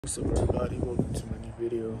What's up everybody, welcome to my new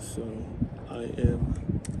video. So I am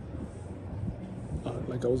I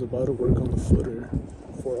was about to work on the footer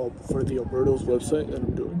for the Alberto's website that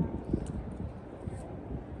I'm doing,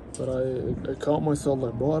 but I caught myself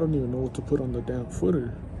like, bro, I don't even know what to put on the damn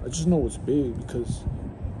footer. I just know it's big because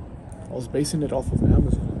I was basing it off of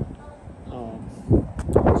Amazon.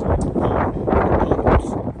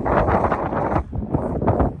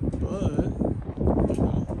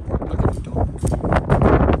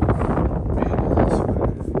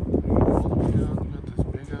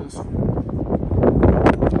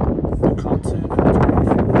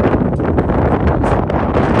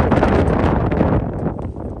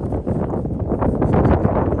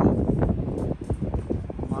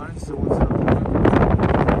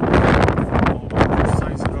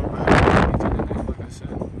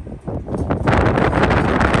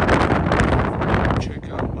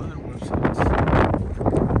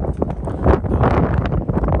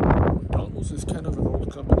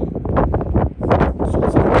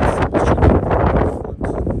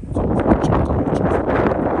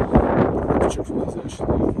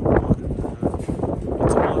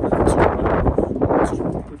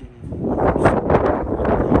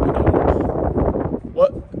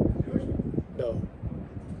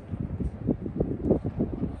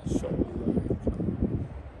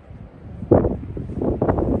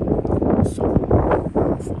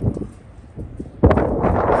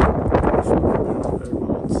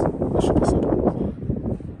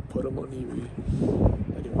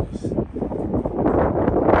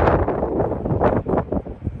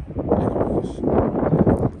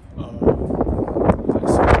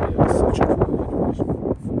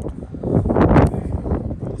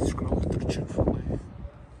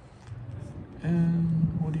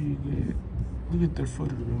 Look at their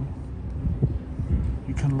footer, bro.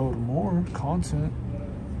 You can load more content,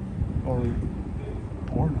 or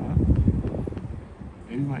not.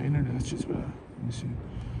 Maybe my internet's just bad. Let me see.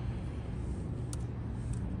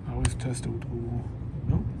 I always test it with Google.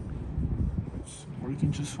 Nope, it's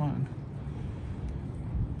working just fine.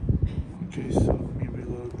 Okay, so let me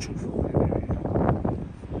reload Chick-fil-A maybe.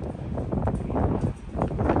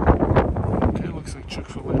 Okay, looks like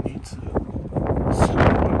Chick-fil-A needs it.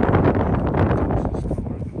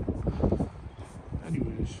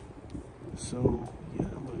 So yeah,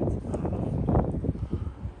 like, I don't know,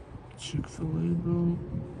 Chick-fil-A, bro,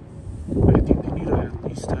 I think they need to at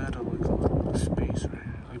least add like a little bit of space right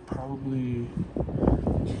here. Like probably,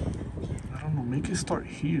 I don't know, make it start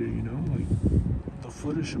here, you know, like the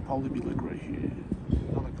footer should probably be like right here,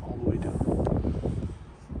 not like all the way down.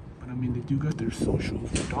 But I mean, they do got their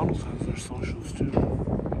socials. McDonald's has their socials too. They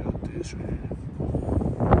got this right here.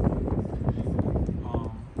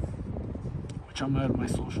 Which I'm at my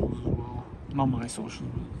socials as well. Not my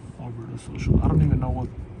socials, but Alberto's social. I don't even know what.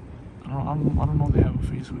 I don't know if they have a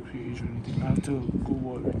Facebook page or anything. I have to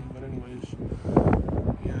Google everything. But anyways,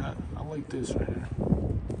 yeah, I like this right here.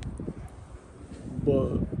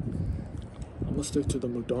 But I'm gonna stick to the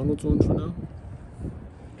McDonald's one for now.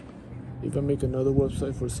 If I make another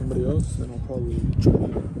website for somebody else, then I'll probably try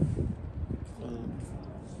that.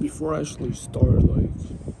 Before I actually start, like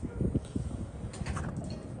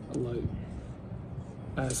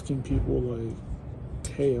asking people like,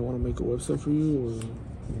 hey, I want to make a website for you, or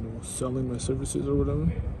you know, selling my services or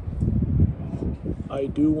whatever, I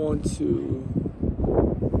do want to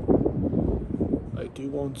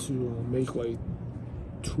make like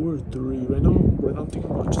 2 or 3 right now. I'm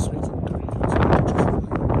thinking about just making 3.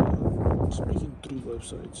 Just making 3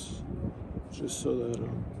 websites, just so that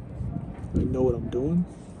I know what I'm doing.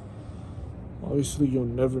 Obviously you'll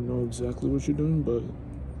never know exactly what you're doing, but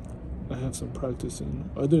I have some practice in,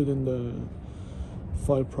 other than the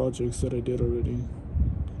 5 projects that I did already,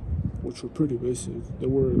 which were pretty basic. They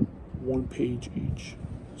were 1 page each.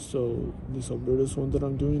 So this Alberto's one that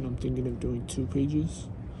I'm doing, I'm thinking of doing 2 pages.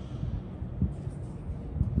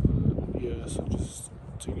 Yeah, so just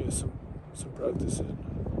to get some practice in.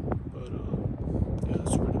 But yeah,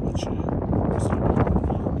 that's pretty much it.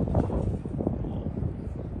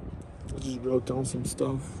 I just wrote down some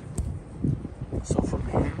stuff. So from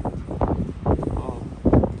here,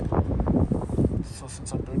 so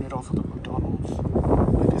since I'm doing it off of the McDonald's,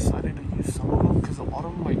 I decided to use some of them because a lot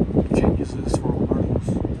of them, like, you can't use this for Alberto's.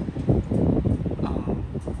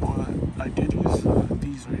 But I did use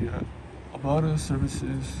these right here. About us,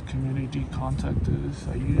 services, community, contact us.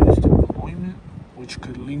 I used employment, which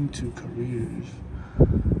could link to careers.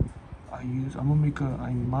 I might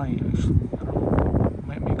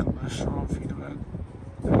make a restaurant feedback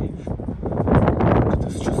page.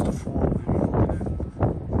 This is just a form that you open it.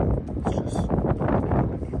 It's just a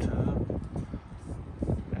new tab.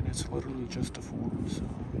 it's literally just a form. So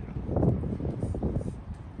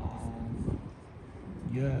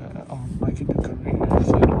I can do careers.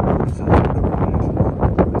 I don't know if that's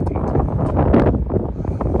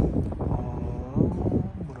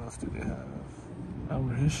what else do they have?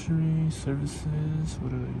 Our history, services.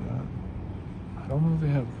 What do they got? I don't know if they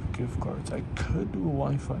have gift cards. I could do a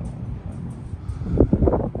Wi-Fi one. I don't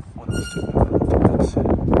know. What else do they have? I think that's it.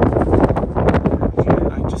 Here,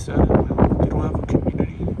 I just added they don't have a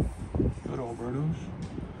community. Go to Alberto's.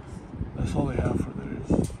 That's all they have for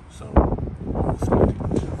theirs. So, almost nothing.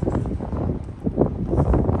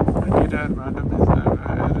 I did add I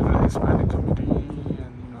added a Hispanic community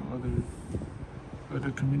and,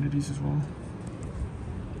 other communities as well.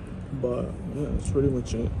 But, yeah, that's pretty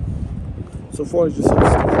much it. So far, I just have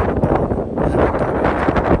stuff like that.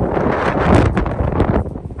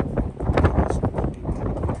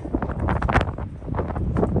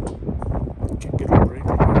 Can't get a break.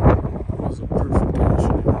 It was a perfect day. I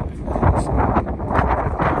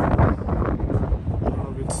don't know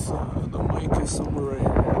if it's the mic is somewhere right